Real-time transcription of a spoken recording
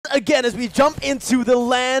again as we jump into the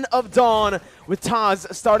Land of Dawn with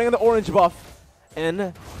Taz starting on the orange buff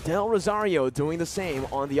and Del Rosario doing the same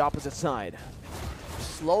on the opposite side.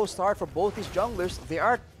 Slow start for both these junglers. They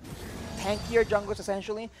are tankier junglers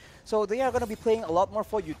essentially, so they are going to be playing a lot more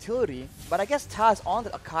for utility, but I guess Taz on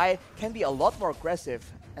the Akai can be a lot more aggressive.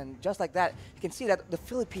 And just like that, you can see that the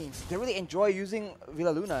Philippines, they really enjoy using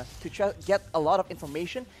Villa Luna to get a lot of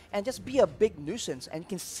information and just be a big nuisance. And you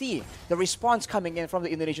can see the response coming in from the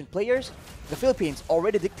Indonesian players. The Philippines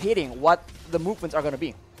already dictating what the movements are going to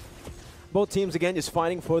be. Both teams, again, just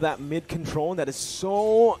fighting for that mid control that is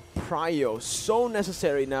so prio, so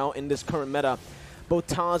necessary now in this current meta. Both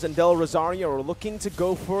Taz and Del Rosario are looking to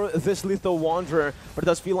go for this Lethal Wanderer, but it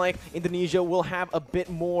does feel like Indonesia will have a bit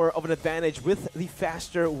more of an advantage with the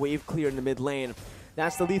faster wave clear in the mid lane.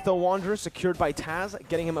 That's the Lethal Wanderer secured by Taz,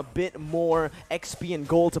 getting him a bit more XP and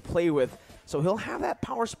gold to play with. So he'll have that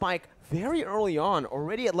power spike very early on,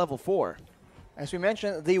 already at level 4. As we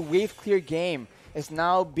mentioned, the wave clear game is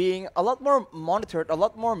now being a lot more monitored, a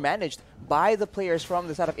lot more managed by the players from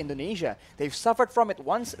the side of Indonesia. They've suffered from it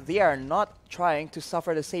once, they are not trying to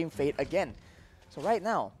suffer the same fate again. So right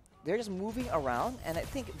now, they're just moving around, and I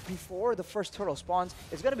think before the first turtle spawns,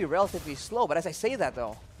 it's going to be relatively slow. But as I say that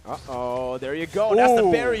though, uh-oh, there you go. Ooh. That's the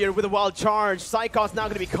barrier with a wild charge. Psychot's now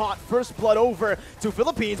going to be caught. First blood over to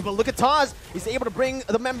Philippines, but look at Taz. He's able to bring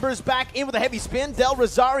the members back in with a heavy spin. Del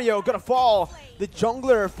Rosario going to fall. The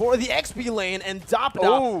jungler for the XP lane, and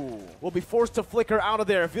Dapda will be forced to flicker out of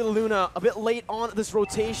there. Villa Luna a bit late on this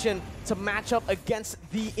rotation to match up against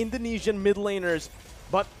the Indonesian mid laners,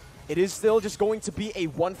 but it is still just going to be a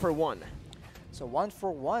 1-for-1. So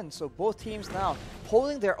 1-for-1, so both teams now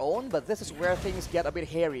holding their own, but this is where things get a bit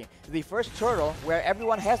hairy. The first turtle, where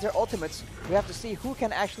everyone has their ultimates, we have to see who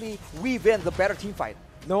can actually weave in the better team fight.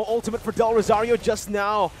 No ultimate for Del Rosario just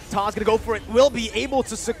now. Taz gonna go for it. Will be able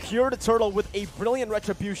to secure the turtle with a brilliant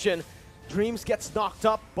retribution. Dreams gets knocked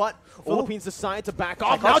up, but Philippines decide to back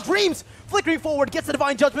off. Now Dreams flickering forward, gets the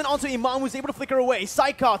Divine Judgment onto Imam, who's able to flicker away.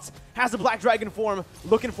 Psychots has the Black Dragon form,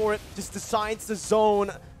 looking for it, just decides to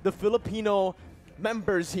zone the Filipino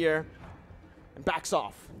members here and backs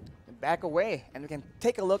off. Back away, and we can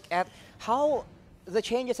take a look at how the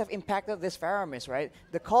changes have impacted this Faramis, right?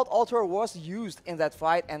 The Cult Altar was used in that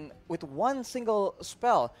fight, and with one single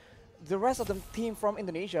spell, the rest of the team from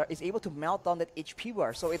Indonesia is able to melt down that HP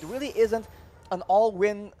bar. So it really isn't an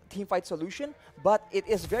all-win teamfight solution, but it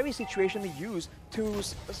is very situationally used to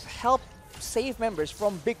help save members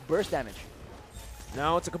from big burst damage.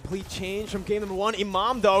 Now it's a complete change from game number 1.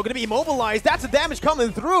 Imam, though, going to be immobilized. That's the damage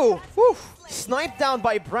coming through. Whew. Sniped down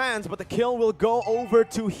by Brands, but the kill will go over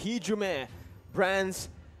to Hijume. Brands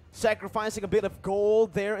sacrificing a bit of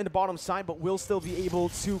gold there in the bottom side, but will still be able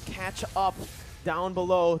to catch up down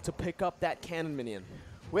below to pick up that cannon minion.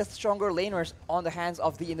 With stronger laners on the hands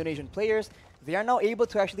of the Indonesian players, they are now able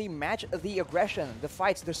to actually match the aggression, the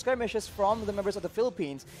fights, the skirmishes from the members of the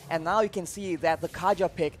Philippines. And now you can see that the Kaja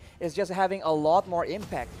pick is just having a lot more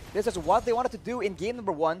impact. This is what they wanted to do in game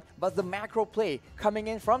number 1, but the macro play coming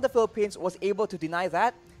in from the Philippines was able to deny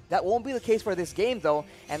that. That won't be the case for this game though,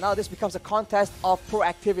 and now this becomes a contest of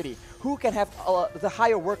proactivity. Who can have the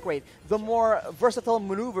higher work rate, the more versatile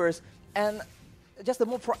maneuvers, and just the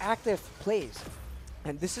more proactive plays.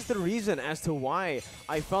 And this is the reason as to why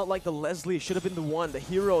I felt like the Leslie should have been the one, the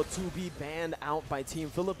hero, to be banned out by Team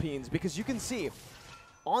Philippines. Because you can see,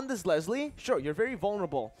 on this Leslie, sure, you're very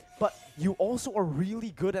vulnerable, but you also are really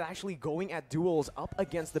good at actually going at duels up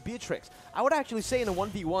against the Beatrix. I would actually say in a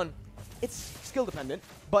 1v1, it's skill dependent,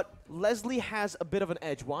 but Leslie has a bit of an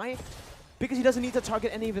edge. Why? Because he doesn't need to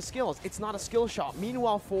target any of his skills. It's not a skill shot.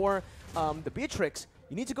 Meanwhile, for the Beatrix,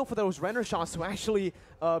 you need to go for those render shots to actually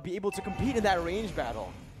be able to compete in that range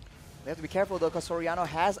battle. They have to be careful though, because Soriano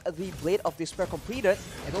has the Blade of Despair completed.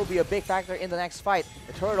 It will be a big factor in the next fight.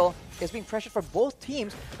 The Turtle is being pressured for both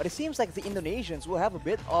teams, but it seems like the Indonesians will have a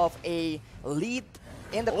bit of a lead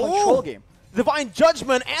in the control game. Divine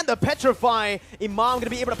Judgment and the Petrify. Imam going to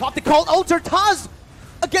be able to pop the Cult Altar. Taz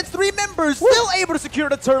against 3 members, still able to secure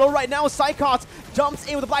the turtle. Right now, Psychot jumps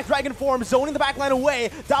in with the Black Dragon form, zoning the backline away.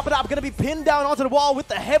 Dapadap going to be pinned down onto the wall with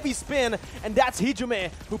the heavy spin, and that's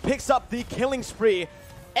Hijume who picks up the killing spree.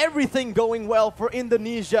 Everything going well for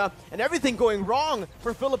Indonesia, and everything going wrong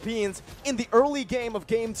for Philippines in the early game of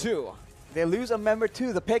Game 2. They lose a member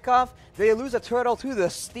to the pickoff, they lose a turtle to the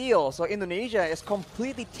steal, so Indonesia is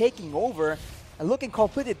completely taking over and looking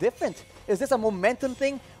completely different. Is this a momentum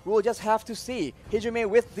thing? We'll just have to see. Hijume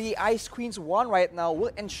with the Ice Queen's wand right now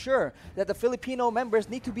will ensure that the Filipino members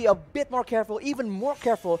need to be a bit more careful, even more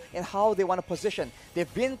careful in how they want to position.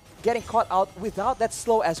 They've been getting caught out without that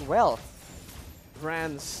slow as well.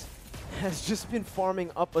 Brands has just been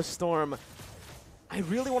farming up a storm. I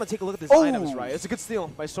really want to take a look at these items, right? It's a good steal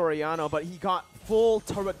by Soriano, but he got full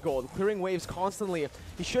turret gold, clearing waves constantly.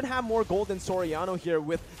 He should have more gold than Soriano here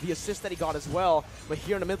with the assist that he got as well. But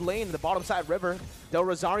here in the mid lane, the bottom side river, Del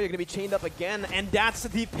Rosario going to be chained up again, and that's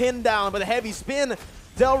the pin down by the heavy spin.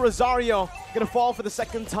 Del Rosario going to fall for the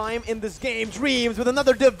second time in this game. Dreams with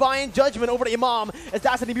another divine judgment over to Imam, as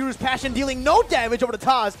that's the Nibiru's passion dealing no damage over to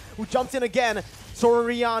Taz, who jumps in again.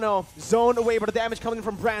 Soriano zoned away, but the damage coming in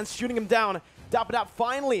from Brands, shooting him down. Dapadap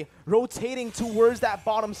finally rotating towards that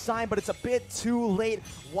bottom side, but it's a bit too late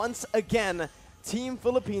once again. Team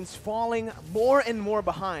Philippines falling more and more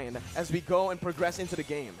behind as we go and progress into the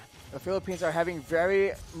game. The Philippines are having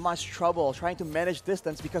very much trouble trying to manage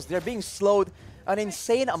distance because they're being slowed an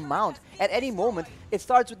insane amount. At any moment, it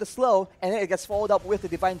starts with the slow, and then it gets followed up with the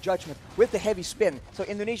divine judgment, with the heavy spin. So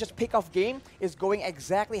Indonesia's pick-off game is going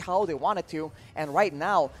exactly how they want it to, and right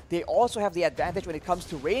now, they also have the advantage when it comes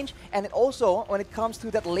to range, and also when it comes to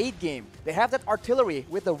that late game. They have that artillery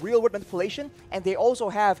with the real-world manipulation, and they also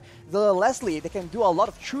have the Leslie that can do a lot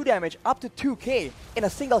of true damage, up to 2k in a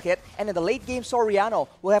single hit, and in the late game, Soriano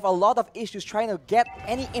will have a lot of issues trying to get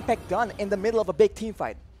any impact done in the middle of a big team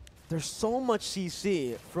fight. There's so much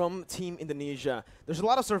CC from Team Indonesia. There's a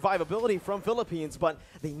lot of survivability from Philippines, but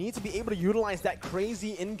they need to be able to utilize that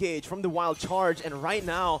crazy engage from the wild charge, and right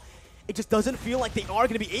now, it just doesn't feel like they are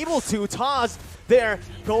going to be able to. Taz there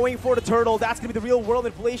going for the turtle. That's going to be the real world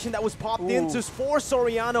manipulation that was popped into for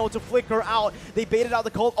Soriano to flicker out. They baited out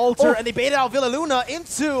the Cult Altar, and they baited out Villaluna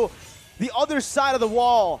into the other side of the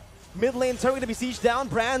wall. Mid lane turret going to be sieged down.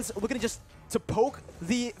 Brands looking to poke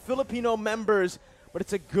the Filipino members, but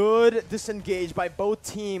it's a good disengage by both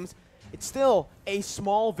teams. It's still a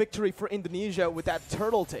small victory for Indonesia with that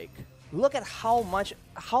turtle take. Look at how much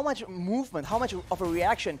movement, how much of a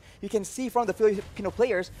reaction you can see from the Filipino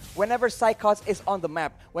players whenever Psychots is on the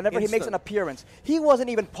map, whenever he makes an appearance. He wasn't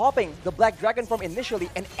even popping the Black Dragon from initially,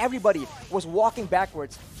 and everybody was walking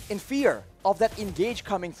backwards in fear of that engage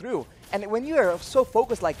coming through. And when you are so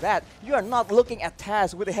focused like that, you are not looking at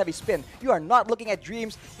Taz with a heavy spin. You are not looking at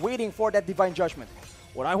Dreams waiting for that divine judgment.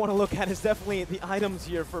 What I want to look at is definitely the items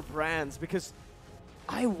here for Brands, because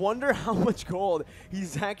I wonder how much gold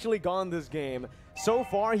he's actually gone this game. So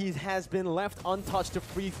far, he has been left untouched to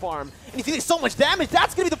free farm. And he's dealing so much damage.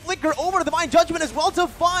 That's going to be the flicker over to Divine Judgment as well to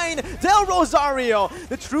find Del Rosario.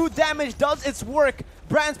 The true damage does its work.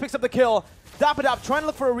 Brands picks up the kill. Dapadap trying to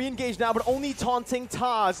look for a re-engage now, but only taunting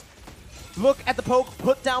Taz. Look at the poke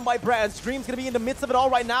put down by Brands. Dream's going to be in the midst of it all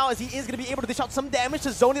right now, as he is going to be able to dish out some damage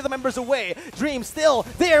to zone the other members away. Dream still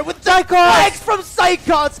there with Psychots from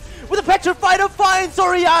Psychots with a petrified to find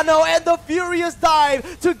Soriano, and the furious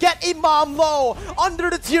dive to get Imam low under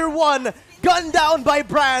the tier 1. Gunned down by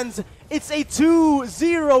Brands. It's a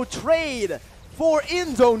 2-0 trade for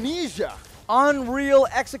Indonesia. Unreal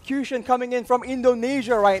execution coming in from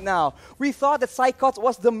Indonesia right now. We thought that Psychots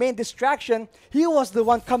was the main distraction. He was the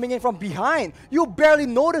one coming in from behind. You barely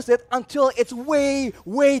notice it until it's way,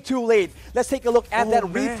 way too late. Let's take a look at that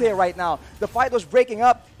replay right now. The fight was breaking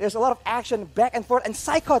up. There's a lot of action back and forth, and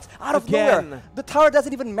Psychots out of nowhere. The tower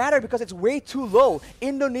doesn't even matter because it's way too low.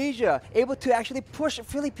 Indonesia able to actually push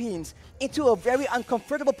Philippines into a very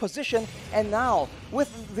uncomfortable position, and now with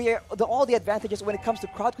all the advantages when it comes to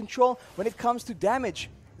crowd control, when it comes to damage,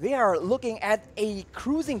 they are looking at a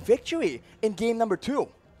cruising victory in game number 2.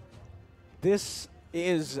 This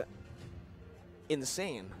is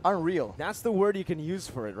insane. Unreal. That's the word you can use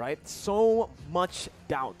for it, right? So much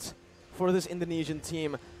doubt for this Indonesian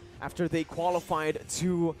team after they qualified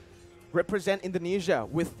to represent Indonesia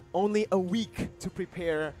with only a week to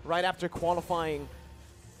prepare right after qualifying.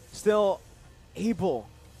 Still able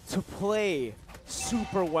to play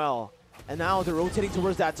super well. And now they're rotating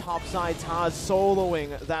towards that top side. Taz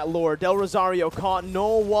soloing that lore. Del Rosario caught,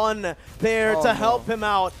 no one there to help him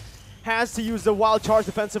out. Has to use the wild charge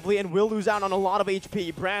defensively and will lose out on a lot of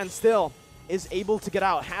HP. Brand still is able to get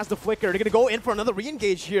out, has the flicker. They're going to go in for another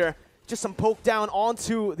re-engage here. Just some poke down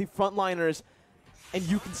onto the frontliners. And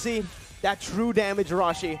you can see that true damage,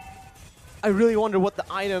 Arashi. I really wonder what the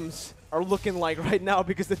items are looking like right now,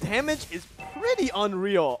 because the damage is pretty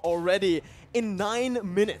unreal already in 9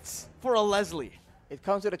 minutes for a Leslie. It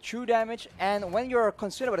comes with a true damage, and when you're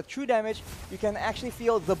concerned about the true damage, you can actually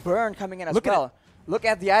feel the burn coming in as well. Look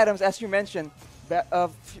at the items, as you mentioned.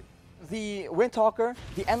 The Windtalker,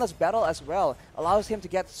 the Endless Battle as well, allows him to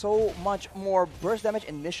get so much more burst damage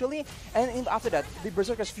initially, and after that, the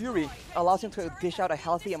Berserker's Fury allows him to dish out a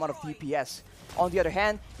healthy amount of DPS. On the other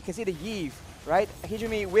hand, you can see the Yve, right?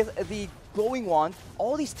 Hijumi with the glowing wand,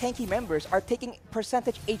 all these tanky members are taking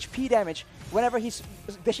percentage HP damage whenever he's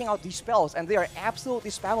dishing out these spells, and they are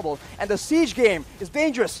absolutely spammable. And the siege game is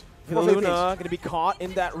dangerous. Luna going to be caught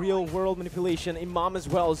in that real-world manipulation. Imam as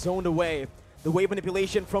well, zoned away. The wave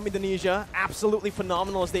manipulation from Indonesia, absolutely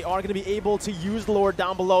phenomenal, as they are going to be able to use the Lord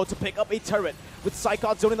down below to pick up a turret. With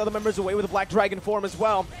Psychot zoning the other members away with a Black Dragon form as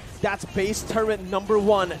well. That's base turret number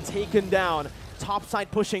 1 taken down. Top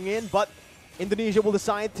side pushing in, but Indonesia will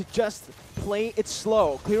decide to just play it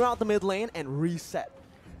slow. Clear out the mid lane and reset.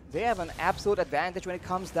 They have an absolute advantage when it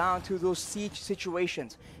comes down to those siege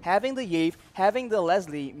situations. Having the Yave, having the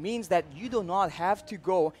Leslie means that you do not have to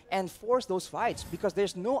go and force those fights, because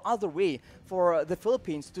there's no other way for the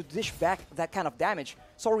Philippines to dish back that kind of damage.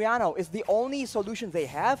 Soriano is the only solution they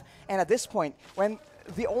have, and at this point, when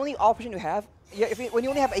the only option you have, when you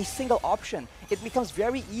only have a single option, it becomes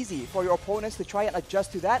very easy for your opponents to try and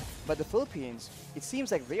adjust to that. But the Philippines, it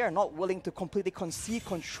seems like they are not willing to completely concede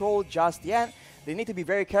control just yet. They need to be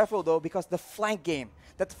very careful though, because the flank game,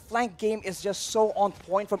 that flank game is just so on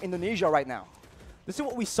point from Indonesia right now. This is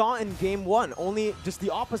what we saw in Game 1, only just the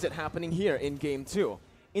opposite happening here in Game 2.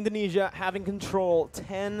 Indonesia having control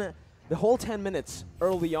the whole 10 minutes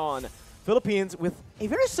early on. Philippines with a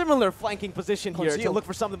very similar flanking position here to look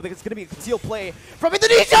for something, but it's going to be a concealed play from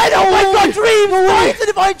Indonesia. And oh my god, Dream finds the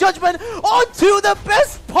Divine Judgment onto the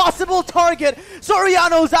best possible target.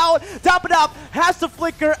 Soriano's out. Dapadap has to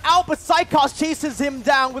flicker out, but Psychos chases him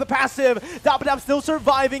down with a passive. Dapadap still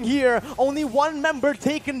surviving here. Only one member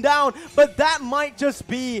taken down, but that might just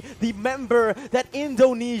be the member that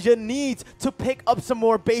Indonesia needs to pick up some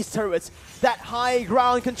more base turrets. That high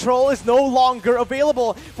ground control is no longer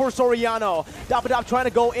available for Soriano. Dapadap trying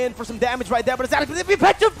to go in for some damage right there, but it's actually going to be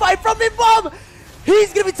petrified from Imam!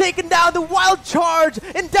 He's going to be taken down. The wild charge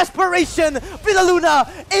in desperation. Luna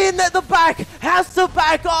in the back has to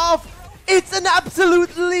back off. It's an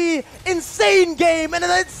absolutely insane game and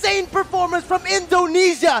an insane performance from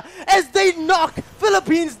Indonesia as they knock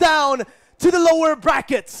Philippines down to the lower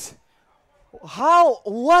brackets. How?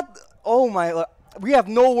 What? Oh my, we have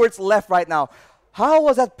no words left right now. How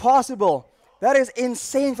was that possible? That is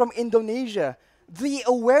insane from Indonesia. The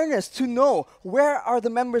awareness to know where are the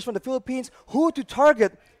members from the Philippines, who to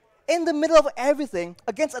target in the middle of everything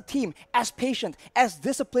against a team as patient, as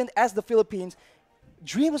disciplined as the Philippines.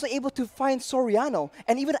 Dream was able to find Soriano,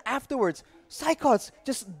 and even afterwards, Psychots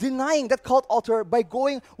just denying that cult altar by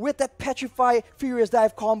going with that Petrify Furious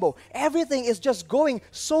Dive combo. Everything is just going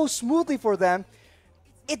so smoothly for them.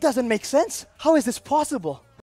 It doesn't make sense. How is this possible?